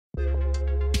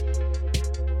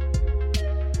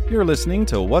You're listening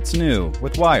to What's New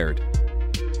with Wired.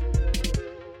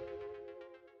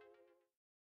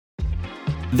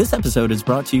 This episode is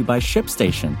brought to you by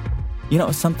ShipStation. You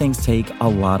know, some things take a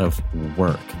lot of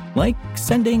work, like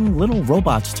sending little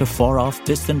robots to far-off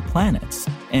distant planets.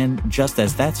 And just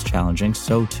as that's challenging,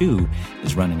 so too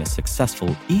is running a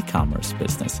successful e-commerce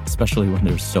business, especially when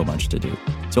there's so much to do.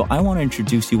 So I want to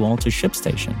introduce you all to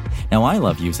ShipStation. Now, I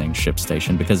love using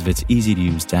ShipStation because of its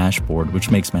easy-to-use dashboard,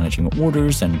 which makes managing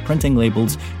orders and printing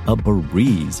labels a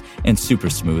breeze and super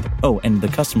smooth. Oh, and the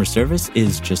customer service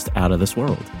is just out of this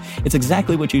world. It's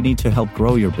exactly what you need to help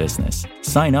grow your business.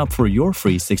 Sign up for your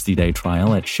free 60-day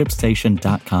trial at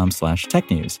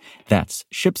shipstation.com/technews. That's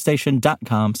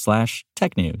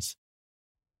shipstation.com/technews.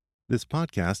 This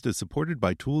podcast is supported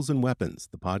by Tools and Weapons,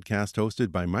 the podcast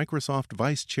hosted by Microsoft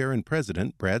Vice Chair and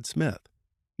President Brad Smith.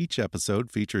 Each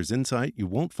episode features insight you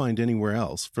won't find anywhere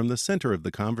else from the center of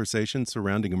the conversation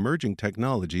surrounding emerging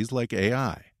technologies like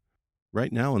AI.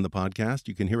 Right now on the podcast,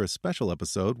 you can hear a special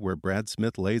episode where Brad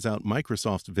Smith lays out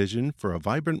Microsoft's vision for a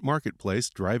vibrant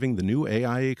marketplace driving the new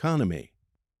AI economy.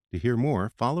 To hear more,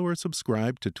 follow or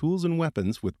subscribe to Tools and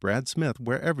Weapons with Brad Smith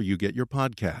wherever you get your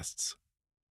podcasts.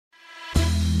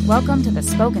 Welcome to the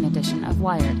spoken edition of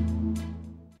Wired.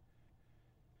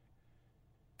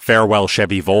 Farewell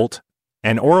Chevy Volt,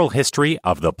 An Oral History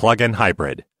of the Plug-in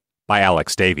Hybrid by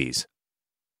Alex Davies.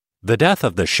 The death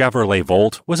of the Chevrolet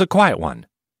Volt was a quiet one.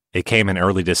 It came in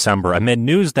early December amid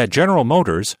news that General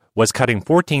Motors was cutting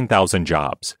 14,000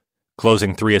 jobs,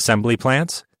 closing 3 assembly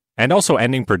plants, and also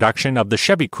ending production of the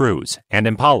Chevy Cruze and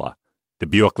Impala, the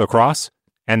Buick LaCrosse,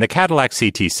 and the Cadillac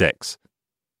CT6.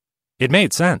 It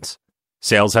made sense.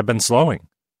 Sales have been slowing.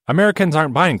 Americans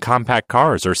aren't buying compact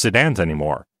cars or sedans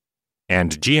anymore.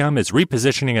 And GM is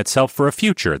repositioning itself for a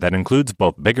future that includes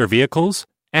both bigger vehicles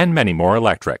and many more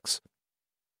electrics.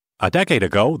 A decade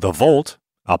ago, the Volt,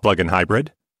 a plug-in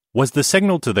hybrid, was the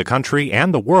signal to the country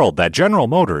and the world that General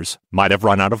Motors might have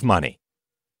run out of money.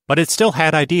 But it still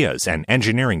had ideas and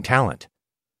engineering talent.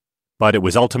 But it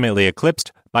was ultimately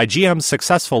eclipsed by GM's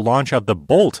successful launch of the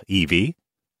Bolt EV,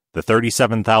 the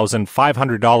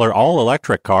 $37,500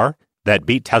 all-electric car that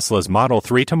beat Tesla's Model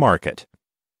 3 to market.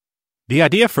 The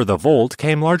idea for the Volt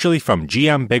came largely from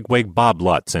GM bigwig Bob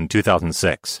Lutz in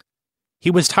 2006.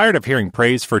 He was tired of hearing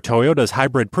praise for Toyota's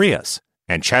hybrid Prius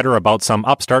and chatter about some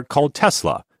upstart called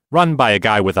Tesla, run by a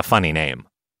guy with a funny name.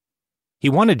 He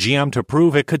wanted GM to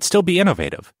prove it could still be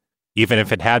innovative, even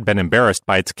if it had been embarrassed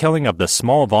by its killing of the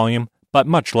small-volume but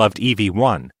much-loved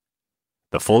EV1,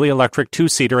 the fully electric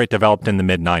 2-seater it developed in the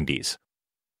mid-90s.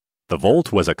 The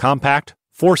Volt was a compact,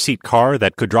 4-seat car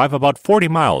that could drive about 40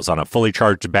 miles on a fully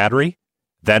charged battery,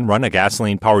 then run a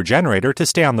gasoline-powered generator to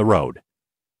stay on the road.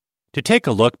 To take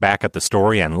a look back at the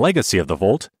story and legacy of the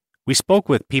Volt, we spoke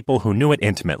with people who knew it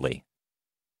intimately.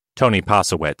 Tony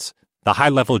Posowitz, the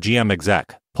high-level GM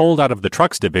exec, pulled out of the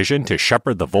trucks division to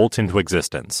shepherd the Volt into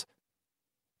existence.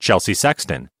 Chelsea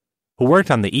Sexton, who worked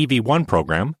on the EV1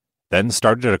 program, then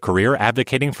started a career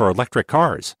advocating for electric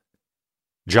cars.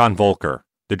 John Volker,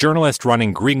 the journalist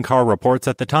running Green Car Reports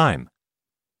at the time.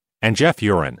 And Jeff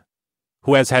Urin,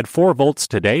 who has had 4 Volts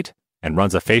to date and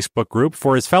runs a Facebook group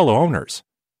for his fellow owners.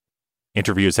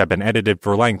 Interviews have been edited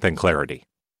for length and clarity.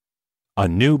 A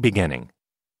new beginning.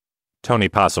 Tony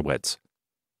Posowitz.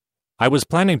 I was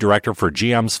planning director for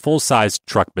GM's full-sized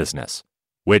truck business,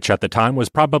 which at the time was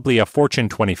probably a Fortune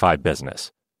 25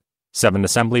 business. 7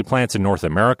 assembly plants in North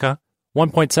America,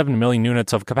 1.7 million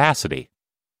units of capacity.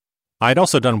 I'd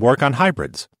also done work on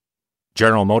hybrids.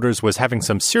 General Motors was having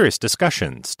some serious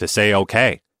discussions to say,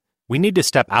 okay, we need to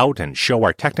step out and show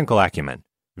our technical acumen,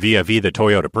 vis-a-vis the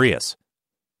Toyota Prius.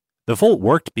 The Volt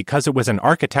worked because it was an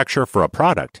architecture for a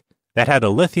product that had a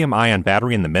lithium-ion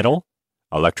battery in the middle,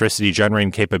 electricity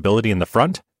generating capability in the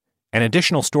front, and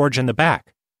additional storage in the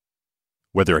back.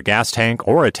 Whether a gas tank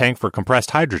or a tank for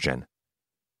compressed hydrogen.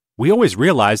 We always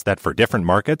realized that for different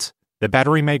markets, the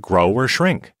battery may grow or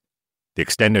shrink. The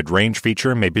extended range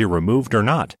feature may be removed or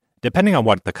not, depending on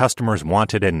what the customers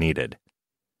wanted and needed.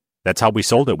 That's how we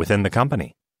sold it within the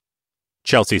company.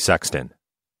 Chelsea Sexton.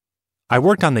 I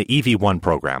worked on the EV1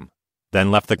 program, then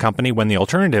left the company when the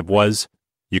alternative was,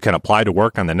 you can apply to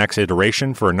work on the next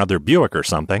iteration for another Buick or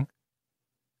something.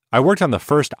 I worked on the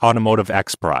first Automotive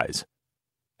X Prize,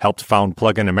 helped found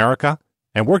Plug-in America,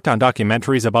 and worked on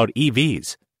documentaries about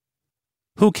EVs.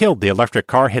 Who Killed the Electric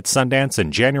Car hit Sundance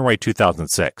in January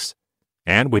 2006,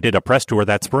 and we did a press tour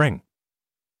that spring.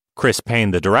 Chris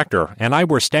Payne, the director, and I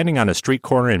were standing on a street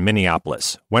corner in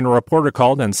Minneapolis when a reporter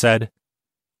called and said,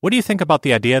 "What do you think about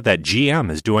the idea that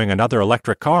GM is doing another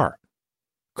electric car?"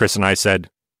 Chris and I said,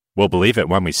 "We'll believe it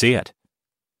when we see it."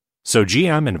 So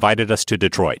GM invited us to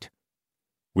Detroit.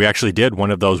 We actually did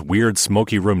one of those weird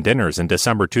smoky room dinners in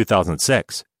December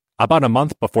 2006, about a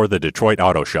month before the Detroit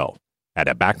Auto Show, at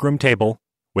a backroom table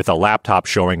with a laptop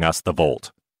showing us the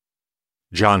Volt.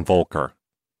 John Volker.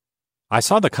 I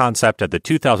saw the concept at the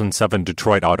 2007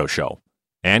 Detroit Auto Show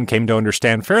and came to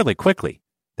understand fairly quickly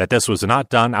that this was not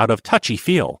done out of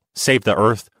touchy-feel, save the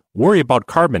earth, worry about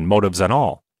carbon motives and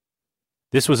all.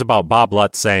 This was about Bob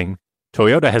Lutz saying,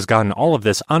 Toyota has gotten all of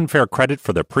this unfair credit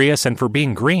for the Prius and for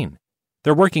being green.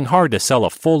 They're working hard to sell a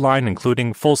full line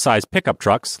including full-size pickup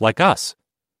trucks like us.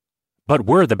 But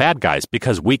we're the bad guys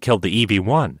because we killed the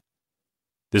EV1.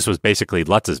 This was basically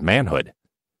Lutz's manhood.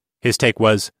 His take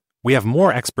was, we have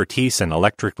more expertise in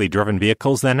electrically driven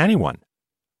vehicles than anyone.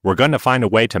 We're going to find a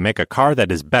way to make a car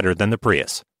that is better than the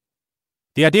Prius.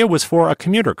 The idea was for a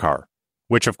commuter car,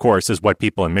 which of course is what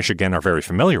people in Michigan are very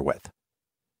familiar with.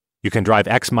 You can drive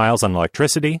X miles on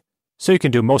electricity, so you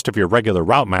can do most of your regular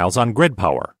route miles on grid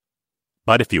power.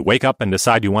 But if you wake up and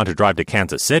decide you want to drive to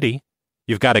Kansas City,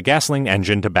 you've got a gasoline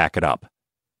engine to back it up.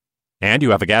 And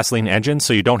you have a gasoline engine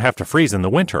so you don't have to freeze in the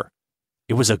winter.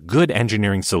 It was a good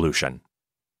engineering solution.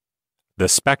 The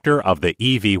Spectre of the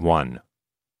EV1.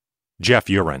 Jeff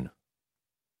Urin.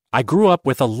 I grew up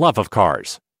with a love of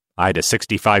cars. I had a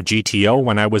 65 GTO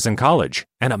when I was in college,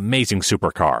 an amazing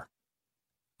supercar.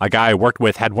 A guy I worked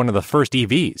with had one of the first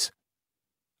EVs.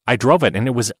 I drove it and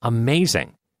it was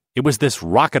amazing. It was this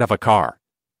rocket of a car.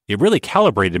 It really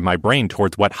calibrated my brain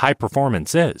towards what high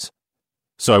performance is.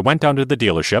 So I went down to the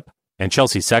dealership, and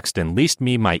Chelsea Sexton leased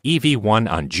me my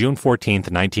EV1 on June 14,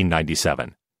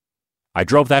 1997. I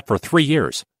drove that for 3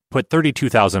 years, put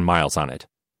 32,000 miles on it.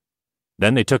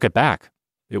 Then they took it back.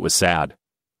 It was sad.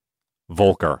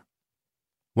 Volker.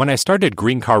 When I started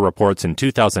Green Car Reports in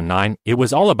 2009, it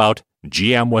was all about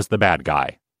GM was the bad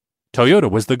guy, Toyota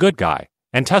was the good guy,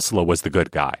 and Tesla was the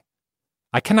good guy.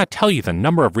 I cannot tell you the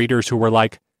number of readers who were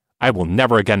like, I will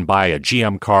never again buy a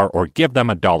GM car or give them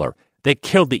 $1. They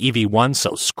killed the EV1,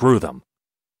 so screw them.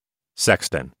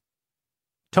 Sexton.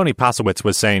 Tony Posowitz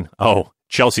was saying, oh,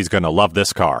 Chelsea's going to love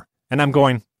this car. And I'm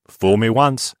going, fool me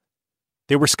once.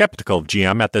 They were skeptical of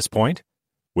GM at this point,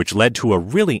 which led to a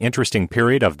really interesting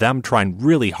period of them trying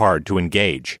really hard to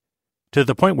engage, to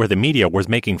the point where the media was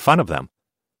making fun of them.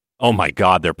 Oh my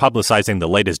God, they're publicizing the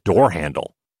latest door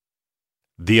handle.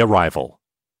 The Arrival.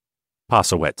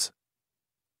 Posowitz.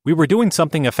 We were doing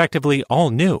something effectively all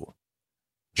new.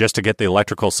 Just to get the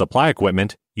electrical supply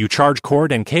equipment, you charge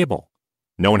cord and cable.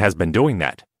 No one has been doing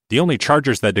that. The only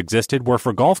chargers that existed were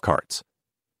for golf carts.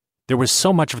 There was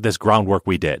so much of this groundwork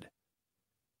we did.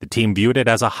 The team viewed it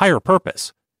as a higher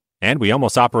purpose, and we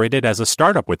almost operated as a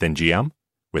startup within GM,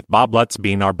 with Bob Lutz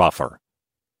being our buffer.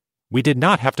 We did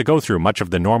not have to go through much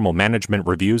of the normal management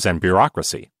reviews and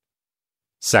bureaucracy.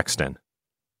 Sexton.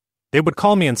 They would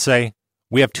call me and say,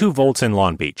 we have 2 Volts in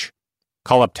Long Beach.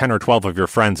 Call up 10 or 12 of your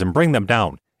friends and bring them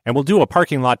down, and we'll do a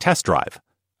parking lot test drive.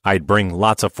 I'd bring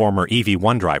lots of former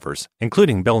EV1 drivers,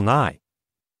 including Bill Nye.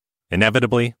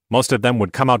 Inevitably, most of them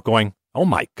would come out going, oh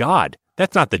my God,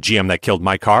 that's not the GM that killed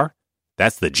my car.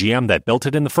 That's the GM that built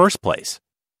it in the first place.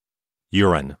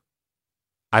 Urin.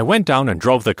 I went down and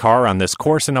drove the car on this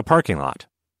course in a parking lot.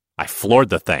 I floored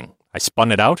the thing. I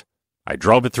spun it out. I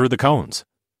drove it through the cones.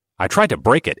 I tried to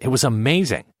break it. It was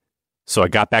amazing. So I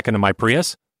got back into my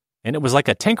Prius, and it was like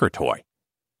a tinker toy.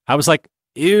 I was like,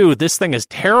 ew, this thing is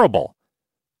terrible.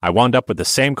 I wound up with the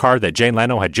same car that Jay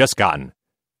Leno had just gotten,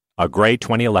 a gray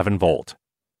 2011 Volt.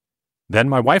 Then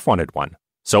my wife wanted one,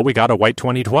 so we got a white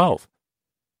 2012.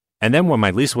 And then when my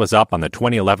lease was up on the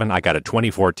 2011, I got a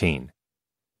 2014.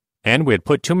 And we had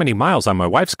put too many miles on my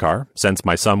wife's car, since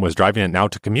my son was driving it now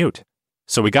to commute,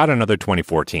 so we got another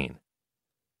 2014.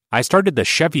 I started the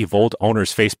Chevy Volt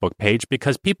owners Facebook page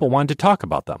because people wanted to talk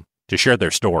about them, to share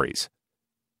their stories.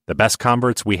 The best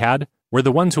converts we had were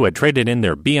the ones who had traded in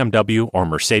their BMW or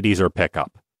Mercedes or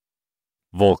pickup.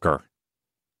 Volker.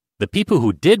 The people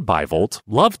who did buy Volts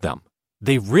loved them.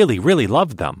 They really, really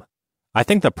loved them. I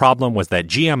think the problem was that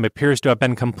GM appears to have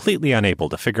been completely unable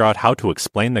to figure out how to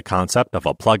explain the concept of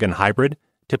a plug-in hybrid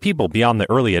to people beyond the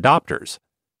early adopters.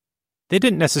 They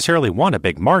didn't necessarily want a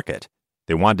big market.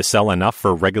 They wanted to sell enough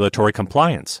for regulatory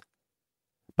compliance.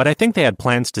 But I think they had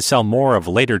plans to sell more of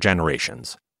later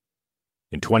generations.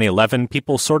 In 2011,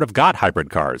 people sort of got hybrid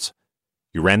cars.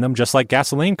 You ran them just like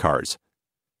gasoline cars.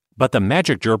 But the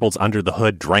magic gerbils under the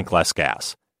hood drank less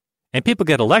gas. And people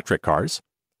get electric cars,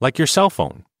 like your cell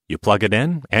phone. You plug it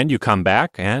in, and you come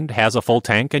back, and has a full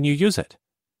tank, and you use it.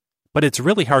 But it's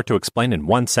really hard to explain in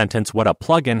one sentence what a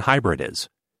plug-in hybrid is.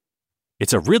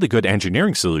 It's a really good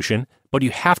engineering solution, but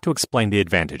you have to explain the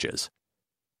advantages.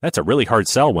 That's a really hard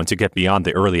sell once you get beyond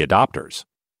the early adopters.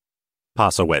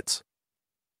 Posowitz.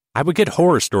 I would get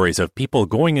horror stories of people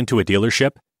going into a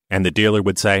dealership and the dealer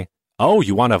would say, "Oh,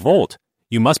 you want a Volt?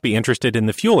 You must be interested in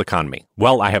the fuel economy.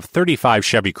 Well, I have 35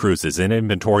 Chevy Cruzes in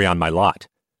inventory on my lot.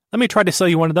 Let me try to sell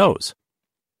you one of those."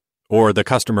 Or the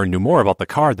customer knew more about the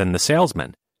car than the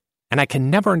salesman. And I can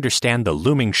never understand the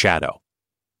looming shadow.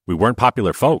 We weren't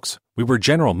popular folks. We were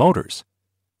General Motors.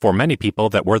 For many people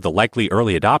that were the likely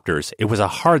early adopters, it was a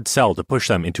hard sell to push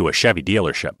them into a Chevy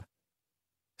dealership.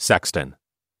 Sexton.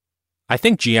 I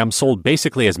think GM sold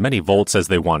basically as many Volts as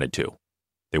they wanted to.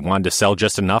 They wanted to sell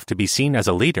just enough to be seen as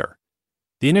a leader.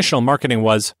 The initial marketing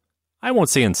was, I won't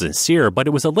say insincere, but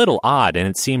it was a little odd and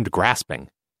it seemed grasping.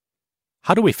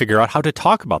 How do we figure out how to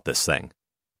talk about this thing?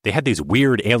 They had these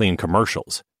weird alien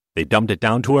commercials. They dumbed it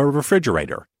down to a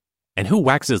refrigerator. And who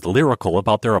waxes lyrical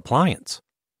about their appliance?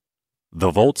 The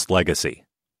Volt's legacy.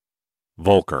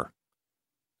 Volker.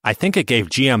 I think it gave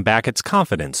GM back its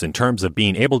confidence in terms of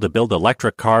being able to build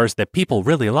electric cars that people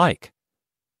really like.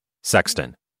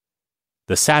 Sexton.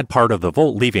 The sad part of the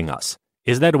Volt leaving us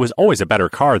is that it was always a better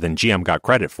car than GM got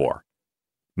credit for.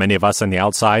 Many of us on the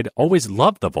outside always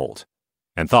loved the Volt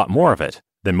and thought more of it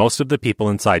than most of the people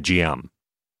inside GM.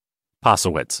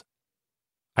 Posowitz.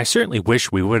 I certainly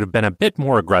wish we would have been a bit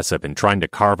more aggressive in trying to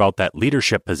carve out that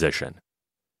leadership position.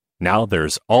 Now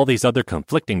there's all these other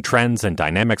conflicting trends and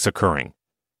dynamics occurring.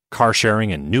 Car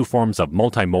sharing and new forms of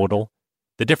multimodal,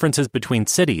 the differences between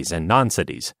cities and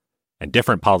non-cities, and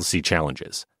different policy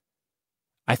challenges.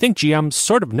 I think GM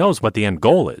sort of knows what the end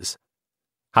goal is.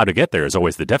 How to get there is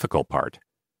always the difficult part.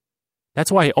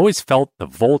 That's why I always felt the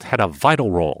Volt had a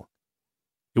vital role.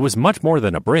 It was much more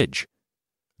than a bridge,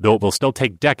 though it will still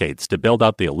take decades to build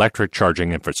out the electric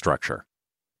charging infrastructure.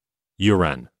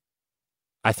 Uren.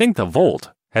 I think the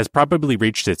Volt has probably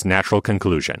reached its natural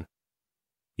conclusion.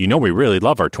 You know we really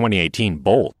love our 2018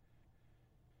 Bolt.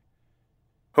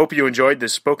 Hope you enjoyed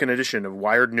this spoken edition of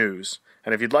Wired News.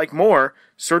 And if you'd like more,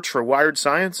 search for Wired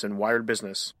Science and Wired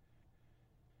Business.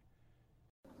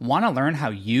 Want to learn how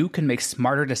you can make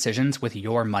smarter decisions with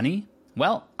your money?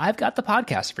 Well, I've got the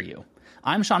podcast for you.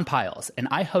 I'm Sean Piles, and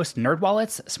I host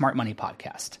NerdWallet's Smart Money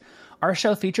Podcast. Our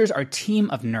show features our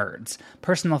team of nerds,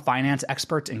 personal finance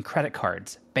experts in credit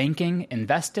cards, banking,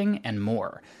 investing, and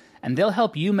more. And they'll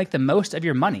help you make the most of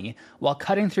your money while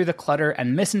cutting through the clutter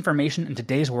and misinformation in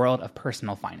today's world of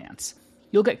personal finance.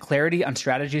 You'll get clarity on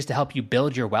strategies to help you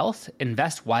build your wealth,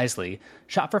 invest wisely,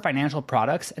 shop for financial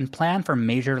products, and plan for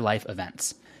major life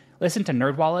events. Listen to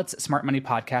NerdWallet's Smart Money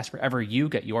Podcast wherever you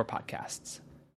get your podcasts.